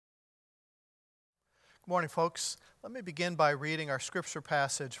Good morning, folks. Let me begin by reading our scripture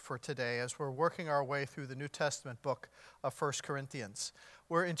passage for today as we're working our way through the New Testament book of 1 Corinthians.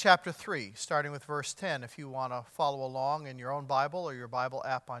 We're in chapter 3, starting with verse 10, if you want to follow along in your own Bible or your Bible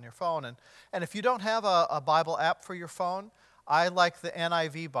app on your phone. And if you don't have a Bible app for your phone, I like the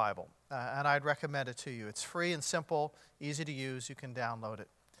NIV Bible, and I'd recommend it to you. It's free and simple, easy to use. You can download it.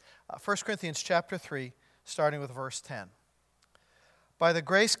 1 Corinthians chapter 3, starting with verse 10. By the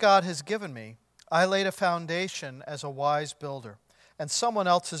grace God has given me, I laid a foundation as a wise builder, and someone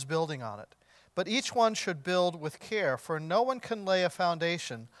else is building on it. But each one should build with care, for no one can lay a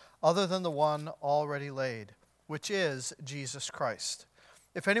foundation other than the one already laid, which is Jesus Christ.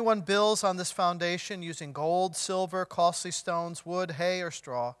 If anyone builds on this foundation using gold, silver, costly stones, wood, hay, or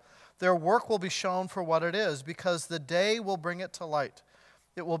straw, their work will be shown for what it is, because the day will bring it to light.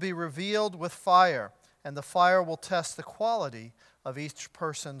 It will be revealed with fire, and the fire will test the quality of each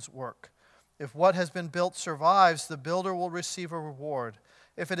person's work. If what has been built survives, the builder will receive a reward.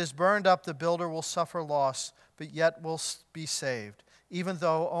 If it is burned up, the builder will suffer loss, but yet will be saved, even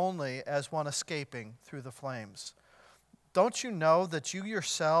though only as one escaping through the flames. Don't you know that you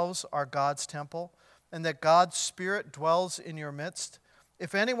yourselves are God's temple, and that God's Spirit dwells in your midst?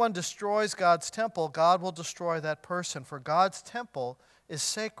 If anyone destroys God's temple, God will destroy that person, for God's temple is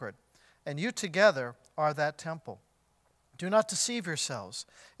sacred, and you together are that temple. Do not deceive yourselves.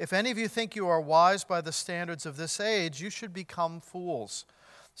 If any of you think you are wise by the standards of this age, you should become fools,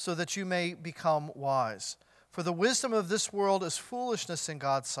 so that you may become wise. For the wisdom of this world is foolishness in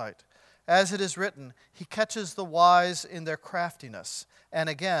God's sight. As it is written, He catches the wise in their craftiness. And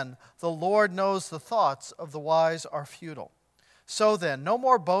again, the Lord knows the thoughts of the wise are futile. So then, no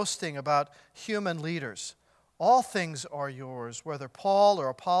more boasting about human leaders. All things are yours, whether Paul or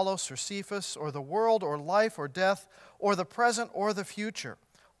Apollos or Cephas or the world or life or death or the present or the future.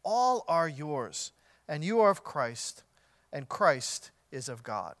 All are yours, and you are of Christ, and Christ is of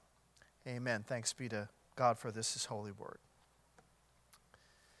God. Amen. Thanks be to God for this, His holy word.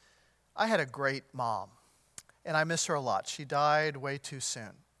 I had a great mom, and I miss her a lot. She died way too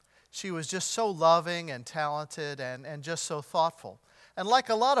soon. She was just so loving and talented and just so thoughtful. And like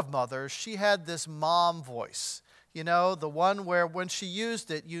a lot of mothers, she had this mom voice. You know, the one where when she used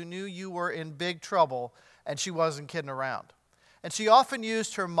it, you knew you were in big trouble and she wasn't kidding around. And she often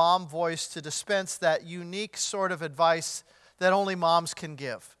used her mom voice to dispense that unique sort of advice that only moms can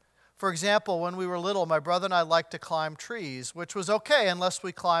give. For example, when we were little, my brother and I liked to climb trees, which was okay unless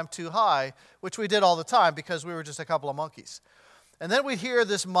we climbed too high, which we did all the time because we were just a couple of monkeys. And then we'd hear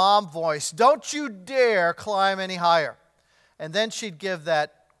this mom voice, "Don't you dare climb any higher." And then she'd give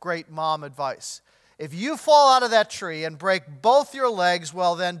that great mom advice. If you fall out of that tree and break both your legs,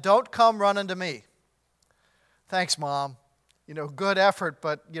 well then don't come running to me. Thanks, Mom. Good effort,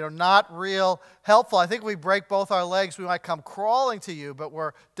 but, not real helpful. I think if we break both our legs, we might come crawling to you, but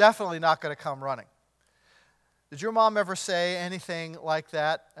we're definitely not going to come running. Did your mom ever say anything like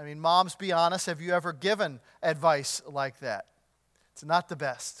that? I mean, moms, be honest, have you ever given advice like that? It's not the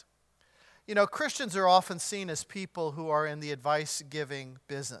best. Christians are often seen as people who are in the advice-giving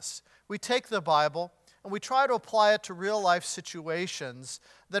business. We take the Bible and we try to apply it to real-life situations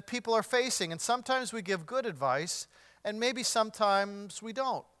that people are facing. And sometimes we give good advice, and maybe sometimes we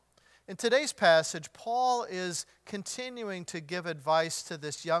don't. In today's passage, Paul is continuing to give advice to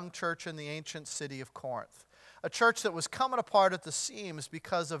this young church in the ancient city of Corinth, a church that was coming apart at the seams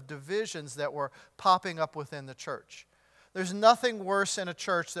because of divisions that were popping up within the church. There's nothing worse in a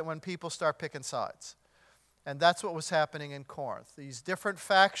church than when people start picking sides. And that's what was happening in Corinth. These different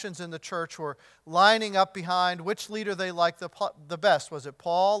factions in the church were lining up behind which leader they liked the best. Was it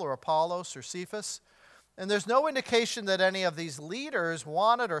Paul or Apollos or Cephas? And there's no indication that any of these leaders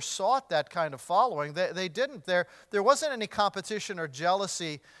wanted or sought that kind of following. They didn't. There wasn't any competition or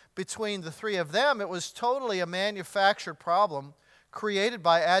jealousy between the three of them. It was totally a manufactured problem created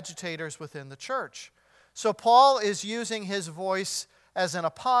by agitators within the church. So Paul is using his voice as an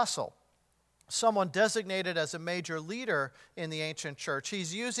apostle, someone designated as a major leader in the ancient church.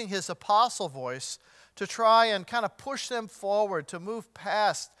 He's using his apostle voice to try and kind of push them forward, to move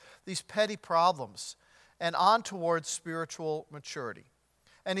past these petty problems and on towards spiritual maturity.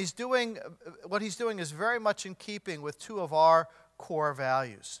 And what he's doing is very much in keeping with two of our core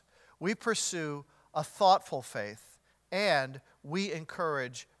values. We pursue a thoughtful faith, and we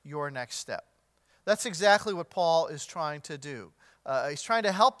encourage your next step. That's exactly what Paul is trying to do. He's trying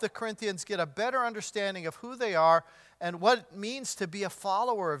to help the Corinthians get a better understanding of who they are and what it means to be a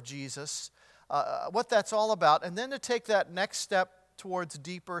follower of Jesus, what that's all about, and then to take that next step towards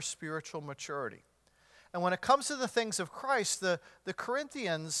deeper spiritual maturity. And when it comes to the things of Christ, the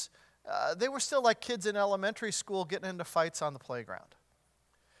Corinthians they were still like kids in elementary school getting into fights on the playground.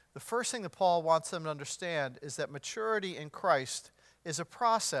 The first thing that Paul wants them to understand is that maturity in Christ is a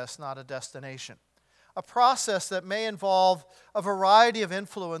process, not a destination. A process that may involve a variety of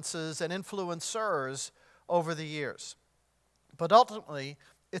influences and influencers over the years. But ultimately,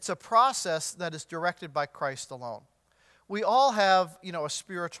 it's a process that is directed by Christ alone. We all have, a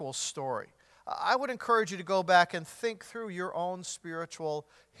spiritual story. I would encourage you to go back and think through your own spiritual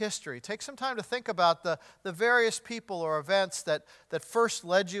history. Take some time to think about the various people or events that first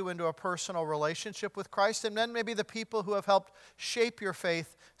led you into a personal relationship with Christ, and then maybe the people who have helped shape your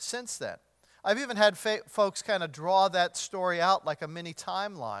faith since then. I've even had folks kind of draw that story out like a mini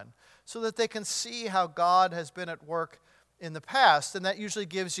timeline so that they can see how God has been at work in the past, and that usually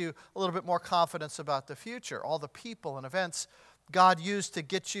gives you a little bit more confidence about the future. All the people and events God used to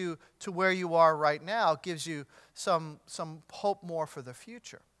get you to where you are right now gives you some hope more for the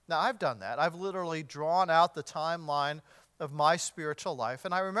future. Now, I've done that. I've literally drawn out the timeline of my spiritual life,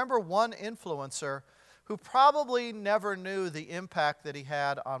 and I remember one influencer who probably never knew the impact that he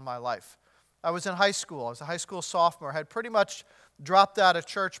had on my life. I was in high school. I was a high school sophomore. I had pretty much dropped out of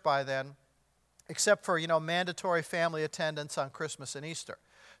church by then, except for, mandatory family attendance on Christmas and Easter.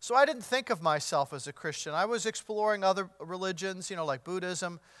 So I didn't think of myself as a Christian. I was exploring other religions, like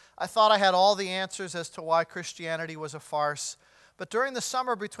Buddhism. I thought I had all the answers as to why Christianity was a farce. But during the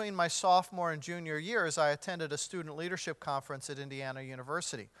summer between my sophomore and junior years, I attended a student leadership conference at Indiana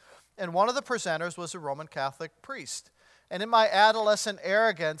University. And one of the presenters was a Roman Catholic priest. And in my adolescent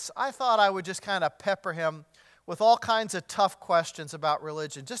arrogance, I thought I would just kind of pepper him with all kinds of tough questions about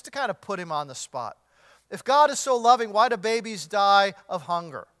religion, just to kind of put him on the spot. If God is so loving, why do babies die of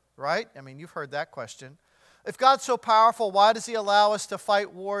hunger, right? I mean, you've heard that question. If God's so powerful, why does he allow us to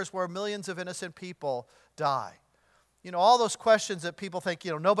fight wars where millions of innocent people die? All those questions that people think,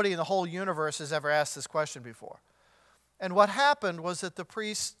 nobody in the whole universe has ever asked this question before. And what happened was that the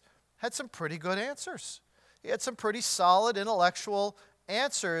priest had some pretty good answers. He had some pretty solid intellectual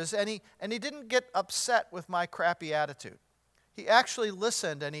answers, and he didn't get upset with my crappy attitude. He actually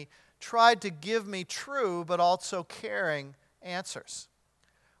listened, and he tried to give me true but also caring answers.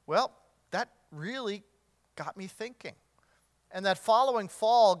 Well, that really got me thinking. And that following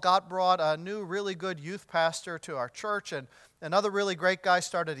fall, God brought a new really good youth pastor to our church, and another really great guy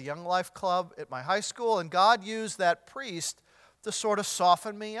started a Young Life Club at my high school, and God used that priest to sort of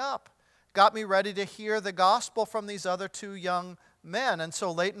soften me up, got me ready to hear the gospel from these other two young men. And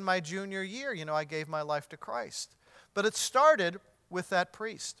so late in my junior year, I gave my life to Christ. But it started with that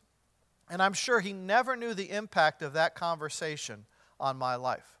priest. And I'm sure he never knew the impact of that conversation on my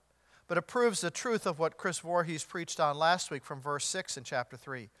life. But it proves the truth of what Chris Voorhees preached on last week from verse 6 in chapter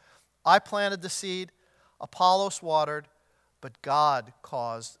 3. I planted the seed, Apollos watered, but God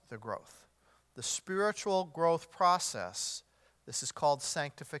caused the growth. The spiritual growth process, this is called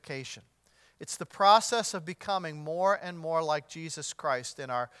sanctification. It's the process of becoming more and more like Jesus Christ in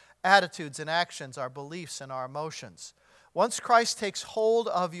our attitudes and actions, our beliefs and our emotions. Once Christ takes hold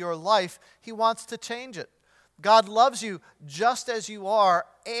of your life, he wants to change it. God loves you just as you are,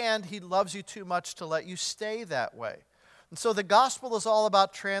 and he loves you too much to let you stay that way. And so the gospel is all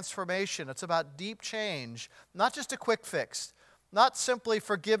about transformation. It's about deep change, not just a quick fix, not simply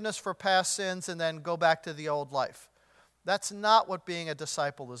forgiveness for past sins and then go back to the old life. That's not what being a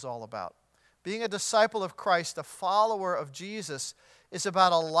disciple is all about. Being a disciple of Christ, a follower of Jesus, is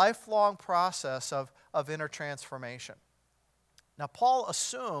about a lifelong process of inner transformation. Now, Paul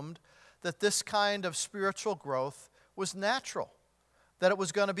assumed that this kind of spiritual growth was natural, that it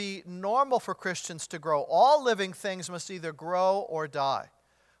was going to be normal for Christians to grow. All living things must either grow or die.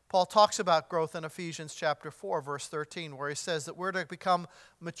 Paul talks about growth in Ephesians chapter 4, verse 13, where he says that we're to become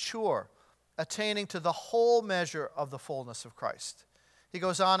mature, attaining to the whole measure of the fullness of Christ. He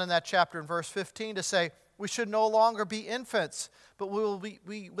goes on in that chapter in verse 15 to say, we should no longer be infants, but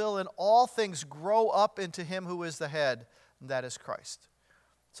we will in all things grow up into him who is the head, and that is Christ.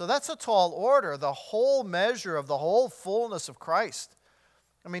 So that's a tall order, the whole measure of the whole fullness of Christ.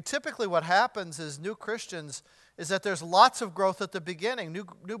 I mean, typically what happens is new Christians is that there's lots of growth at the beginning.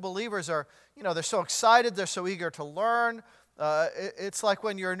 New believers are, they're so excited, they're so eager to learn. It's like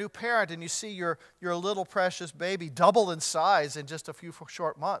when you're a new parent and you see your little precious baby double in size in just a few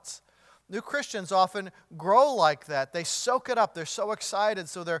short months. New Christians often grow like that. They soak it up. They're so excited.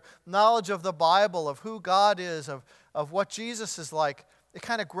 So their knowledge of the Bible, of who God is, of what Jesus is like, it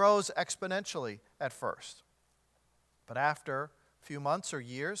kind of grows exponentially at first. But after a few months or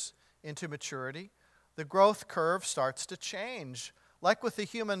years into maturity, the growth curve starts to change. Like with the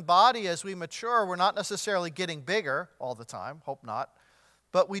human body, as we mature, we're not necessarily getting bigger all the time, hope not,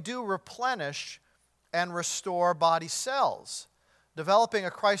 but we do replenish and restore body cells. Developing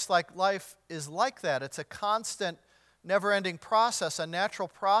a Christ-like life is like that. It's a constant, never-ending process, a natural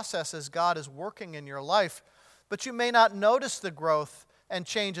process as God is working in your life, but you may not notice the growth and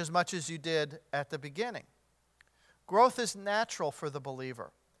change as much as you did at the beginning. Growth is natural for the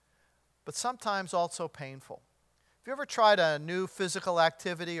believer, but sometimes also painful. Have you ever tried a new physical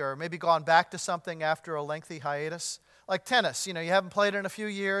activity or maybe gone back to something after a lengthy hiatus? Like tennis, you haven't played in a few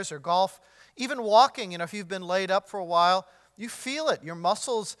years, or golf. Even walking, if you've been laid up for a while, you feel it. Your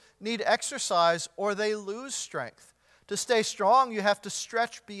muscles need exercise or they lose strength. To stay strong, you have to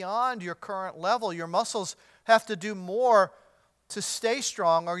stretch beyond your current level. Your muscles have to do more to stay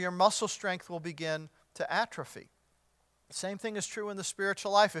strong, or your muscle strength will begin to atrophy. The same thing is true in the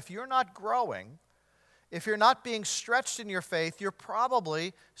spiritual life. If you're not growing, if you're not being stretched in your faith, you're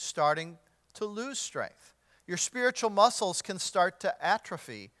probably starting to lose strength. Your spiritual muscles can start to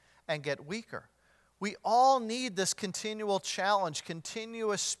atrophy and get weaker. We all need this continual challenge,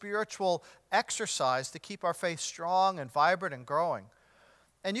 continuous spiritual exercise to keep our faith strong and vibrant and growing.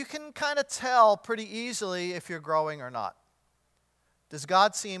 And you can kind of tell pretty easily if you're growing or not. Does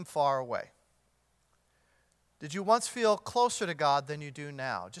God seem far away? Did you once feel closer to God than you do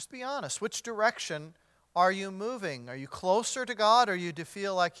now? Just be honest. Which direction are you moving? Are you closer to God, or do you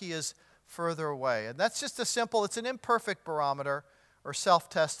feel like He is further away? And that's just it's an imperfect barometer or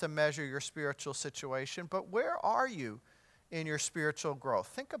self-test to measure your spiritual situation. But where are you in your spiritual growth?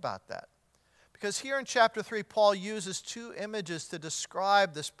 Think about that. Because here in chapter 3, Paul uses two images to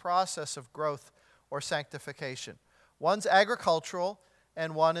describe this process of growth or sanctification. One's agricultural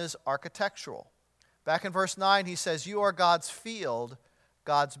and one is architectural. Back in verse 9, he says, "You are God's field,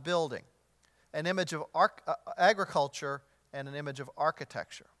 God's building." An image of agriculture and an image of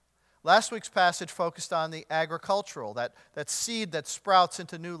architecture. Last week's passage focused on the agricultural, that seed that sprouts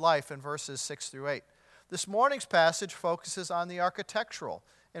into new life in verses 6 through 8. This morning's passage focuses on the architectural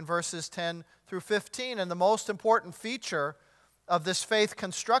in verses 10 through 15. And the most important feature of this faith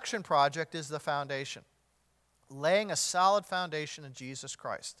construction project is the foundation. Laying a solid foundation in Jesus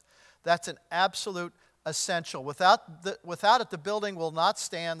Christ. That's an absolute essential. Without it, the building will not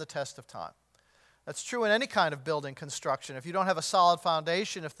stand the test of time. That's true in any kind of building construction. If you don't have a solid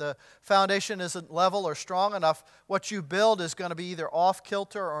foundation, if the foundation isn't level or strong enough, what you build is going to be either off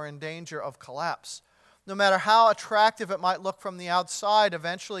kilter or in danger of collapse. No matter how attractive it might look from the outside,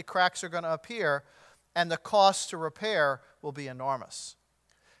 eventually cracks are going to appear, and the cost to repair will be enormous.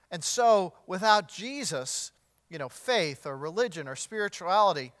 And so, without Jesus, faith or religion or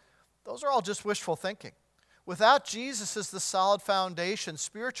spirituality, those are all just wishful thinking. Without Jesus as the solid foundation,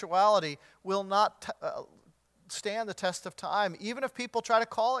 spirituality will not stand the test of time, even if people try to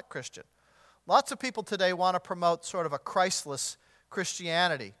call it Christian. Lots of people today want to promote sort of a Christless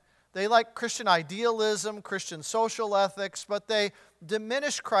Christianity. They like Christian idealism, Christian social ethics, but they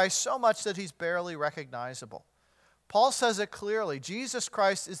diminish Christ so much that He's barely recognizable. Paul says it clearly. Jesus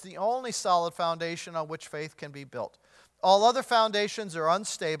Christ is the only solid foundation on which faith can be built. All other foundations are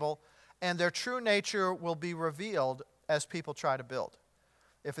unstable, and their true nature will be revealed as people try to build.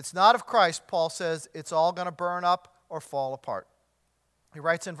 If it's not of Christ, Paul says, it's all going to burn up or fall apart. He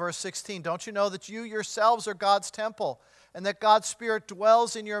writes in verse 16, "Don't you know that you yourselves are God's temple, and that God's Spirit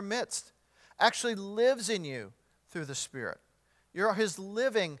dwells in your midst, actually lives in you through the Spirit? You're His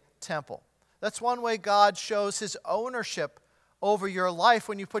living temple." That's one way God shows His ownership over your life.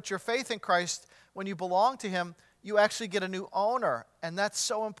 When you put your faith in Christ, when you belong to Him, you actually get a new owner, and that's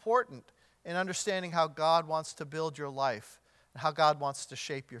so important in understanding how God wants to build your life and how God wants to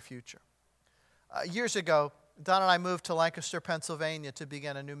shape your future. Years ago, Don and I moved to Lancaster, Pennsylvania to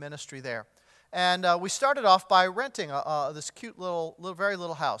begin a new ministry there. And we started off by renting this cute very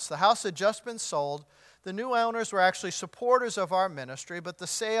little house. The house had just been sold. The new owners were actually supporters of our ministry, but the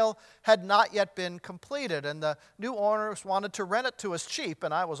sale had not yet been completed, and the new owners wanted to rent it to us cheap,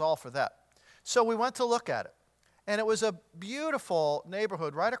 and I was all for that. So we went to look at it. And it was a beautiful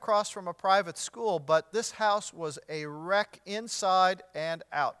neighborhood right across from a private school, but this house was a wreck inside and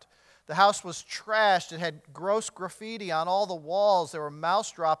out. The house was trashed. It had gross graffiti on all the walls. There were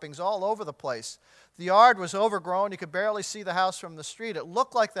mouse droppings all over the place. The yard was overgrown. You could barely see the house from the street. It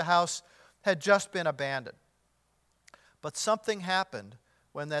looked like the house had just been abandoned. But something happened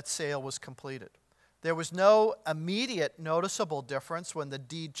when that sale was completed. There was no immediate noticeable difference when the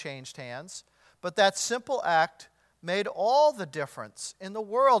deed changed hands, but that simple act made all the difference in the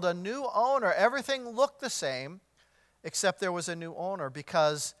world. A new owner, everything looked the same, except there was a new owner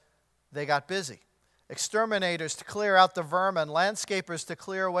because they got busy. exterminators to clear out the vermin, landscapers to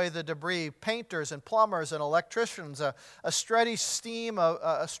clear away the debris, painters and plumbers and electricians, a steady stream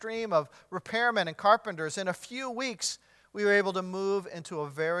of repairmen and carpenters. In a few weeks, we were able to move into a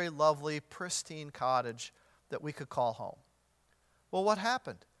very lovely, pristine cottage that we could call home. Well, what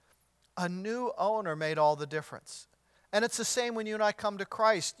happened? A new owner made all the difference. And it's the same when you and I come to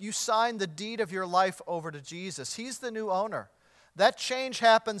Christ. You sign the deed of your life over to Jesus. He's the new owner. That change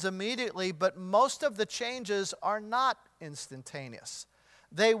happens immediately, but most of the changes are not instantaneous.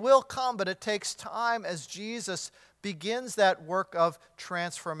 They will come, but it takes time as Jesus begins that work of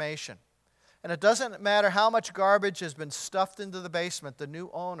transformation. And it doesn't matter how much garbage has been stuffed into the basement, the new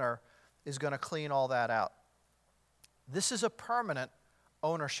owner is going to clean all that out. This is a permanent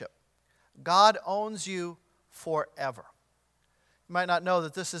ownership. God owns you forever. You might not know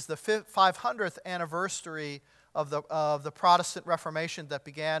that this is the 500th anniversary of the Protestant Reformation that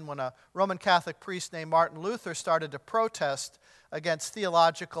began when a Roman Catholic priest named Martin Luther started to protest against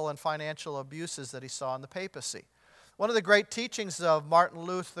theological and financial abuses that he saw in the papacy. One of the great teachings of Martin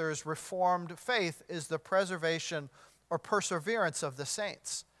Luther's Reformed faith is the preservation or perseverance of the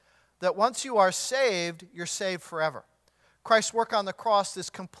saints. That once you are saved, you're saved forever. Christ's work on the cross is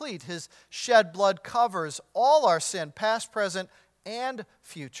complete. His shed blood covers all our sin, past, present, and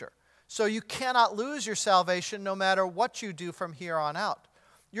future. So you cannot lose your salvation no matter what you do from here on out.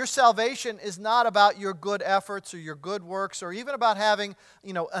 Your salvation is not about your good efforts or your good works or even about having,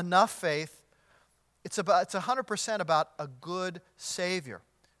 enough faith. It's 100% about a good Savior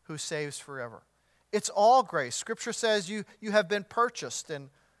who saves forever. It's all grace. Scripture says you have been purchased in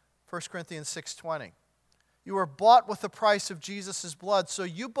 1 Corinthians 6:20. You were bought with the price of Jesus' blood, so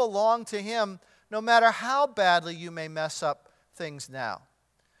you belong to Him no matter how badly you may mess up things now.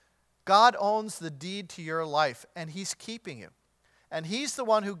 God owns the deed to your life, and He's keeping you. And He's the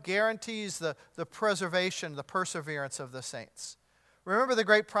one who guarantees the preservation, the perseverance of the saints. Remember the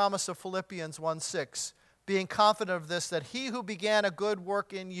great promise of Philippians 1:6, being confident of this, that He who began a good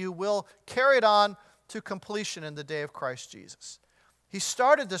work in you will carry it on to completion in the day of Christ Jesus. He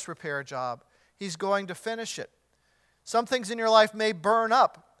started this repair job. He's going to finish it. Some things in your life may burn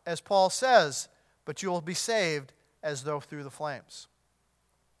up, as Paul says, but you will be saved as though through the flames.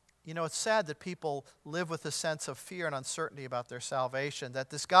 It's sad that people live with a sense of fear and uncertainty about their salvation,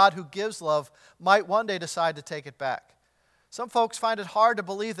 that this God who gives love might one day decide to take it back. Some folks find it hard to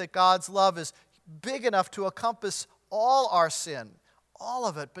believe that God's love is big enough to encompass all our sin, all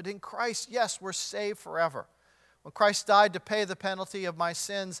of it. But in Christ, yes, we're saved forever. When Christ died to pay the penalty of my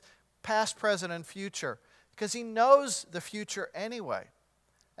sins, past, present, and future, because He knows the future anyway.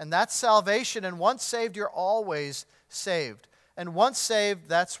 And that's salvation. And once saved, you're always saved. And once saved,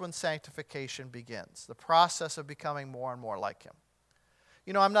 that's when sanctification begins, the process of becoming more and more like Him.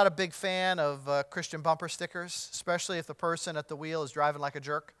 I'm not a big fan of Christian bumper stickers, especially if the person at the wheel is driving like a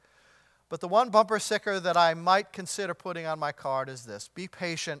jerk. But the one bumper sticker that I might consider putting on my card is this: be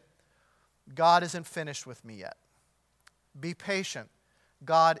patient, God isn't finished with me yet. Be patient,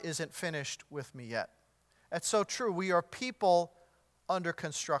 God isn't finished with me yet. That's so true. We are people under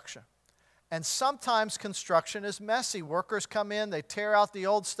construction. And sometimes construction is messy. Workers come in, they tear out the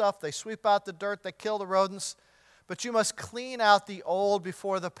old stuff, they sweep out the dirt, they kill the rodents. But you must clean out the old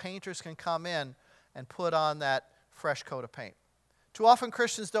before the painters can come in and put on that fresh coat of paint. Too often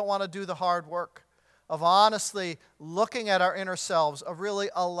Christians don't want to do the hard work of honestly looking at our inner selves, of really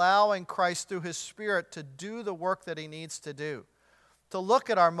allowing Christ through His Spirit to do the work that He needs to do. To look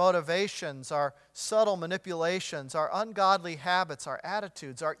at our motivations, our subtle manipulations, our ungodly habits, our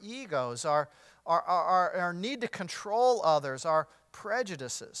attitudes, our egos, our need to control others, our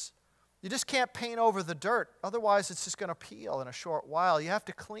prejudices. You just can't paint over the dirt. Otherwise, it's just going to peel in a short while. You have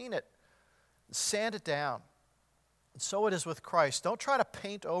to clean it, sand it down. And so it is with Christ. Don't try to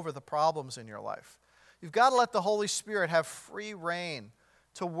paint over the problems in your life. You've got to let the Holy Spirit have free rein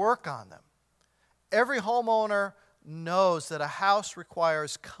to work on them. Every homeowner knows that a house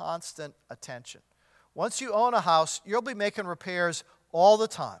requires constant attention. Once you own a house, you'll be making repairs all the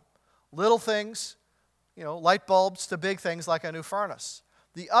time. Little things, light bulbs, to big things like a new furnace.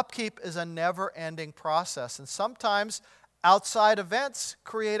 The upkeep is a never-ending process, and sometimes outside events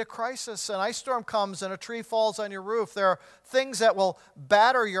create a crisis. An ice storm comes and a tree falls on your roof. There are things that will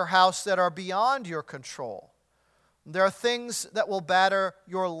batter your house that are beyond your control. There are things that will batter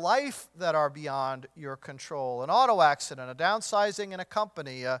your life that are beyond your control. An auto accident, a downsizing in a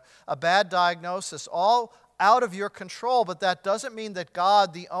company, a bad diagnosis, all out of your control, but that doesn't mean that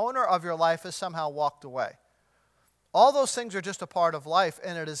God, the owner of your life, has somehow walked away. All those things are just a part of life,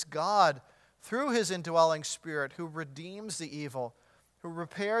 and it is God, through His indwelling Spirit, who redeems the evil who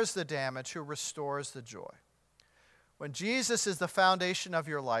repairs the damage, who restores the joy. When Jesus is the foundation of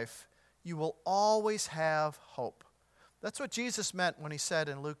your life, you will always have hope. That's what Jesus meant when he said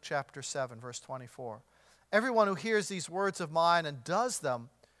in Luke chapter 7, verse 24, "Everyone who hears these words of mine and does them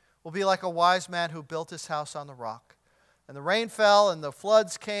will be like a wise man who built his house on the rock. And the rain fell, and the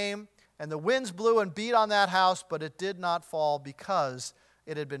floods came, and the winds blew and beat on that house, but it did not fall because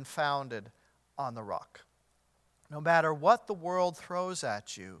it had been founded on the rock." No matter what the world throws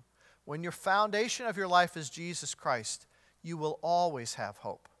at you, when your foundation of your life is Jesus Christ, you will always have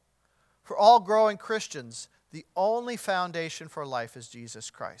hope. For all growing Christians, the only foundation for life is Jesus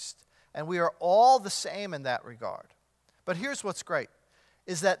Christ. And we are all the same in that regard. But here's what's great,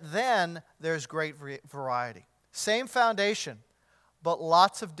 is that then there's great variety. Same foundation, but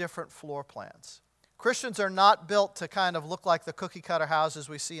lots of different floor plans. Christians are not built to kind of look like the cookie cutter houses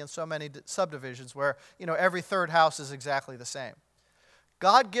we see in so many subdivisions where, every third house is exactly the same.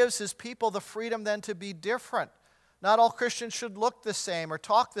 God gives his people the freedom then to be different. Not all Christians should look the same or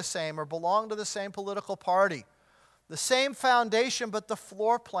talk the same or belong to the same political party. The same foundation, but the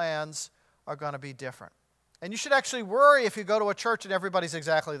floor plans are going to be different. And you should actually worry if you go to a church and everybody's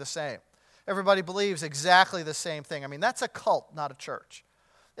exactly the same. Everybody believes exactly the same thing. That's a cult, not a church.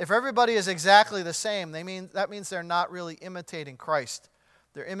 If everybody is exactly the same, that means they're not really imitating Christ.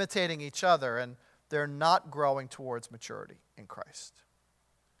 They're imitating each other, and they're not growing towards maturity in Christ.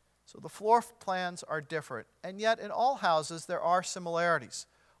 So the floor plans are different, and yet in all houses there are similarities.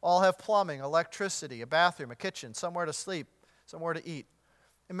 All have plumbing, electricity, a bathroom, a kitchen, somewhere to sleep, somewhere to eat.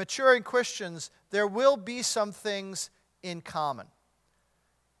 In maturing Christians, there will be some things in common.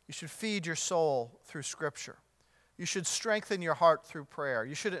 You should feed your soul through Scripture. You should strengthen your heart through prayer.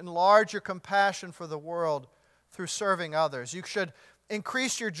 You should enlarge your compassion for the world through serving others. You should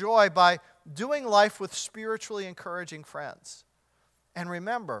increase your joy by doing life with spiritually encouraging friends. And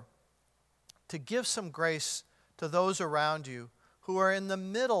remember to give some grace to those around you who are in the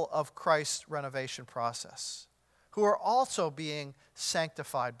middle of Christ's renovation process, who are also being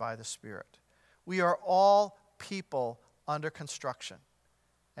sanctified by the Spirit. We are all people under construction.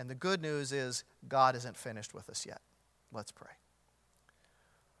 And the good news is God isn't finished with us yet. Let's pray.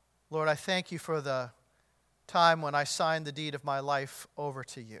 Lord, I thank you for the time when I signed the deed of my life over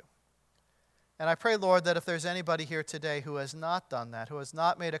to you. And I pray, Lord, that if there's anybody here today who has not done that, who has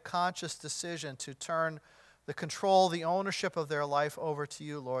not made a conscious decision to turn the control, the ownership of their life over to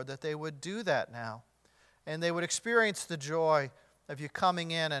you, Lord, that they would do that now. And they would experience the joy of you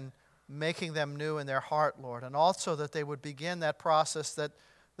coming in and making them new in their heart, Lord. And also that they would begin that process that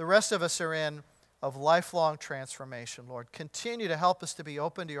the rest of us are in of lifelong transformation, Lord. Continue to help us to be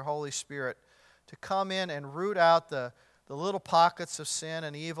open to your Holy Spirit, to come in and root out the little pockets of sin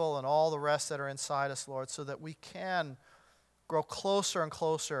and evil and all the rest that are inside us, Lord, so that we can grow closer and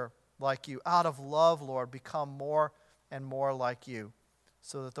closer like you. Out of love, Lord, become more and more like you,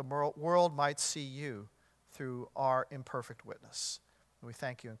 so that the world might see you through our imperfect witness. And we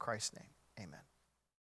thank you in Christ's name. Amen.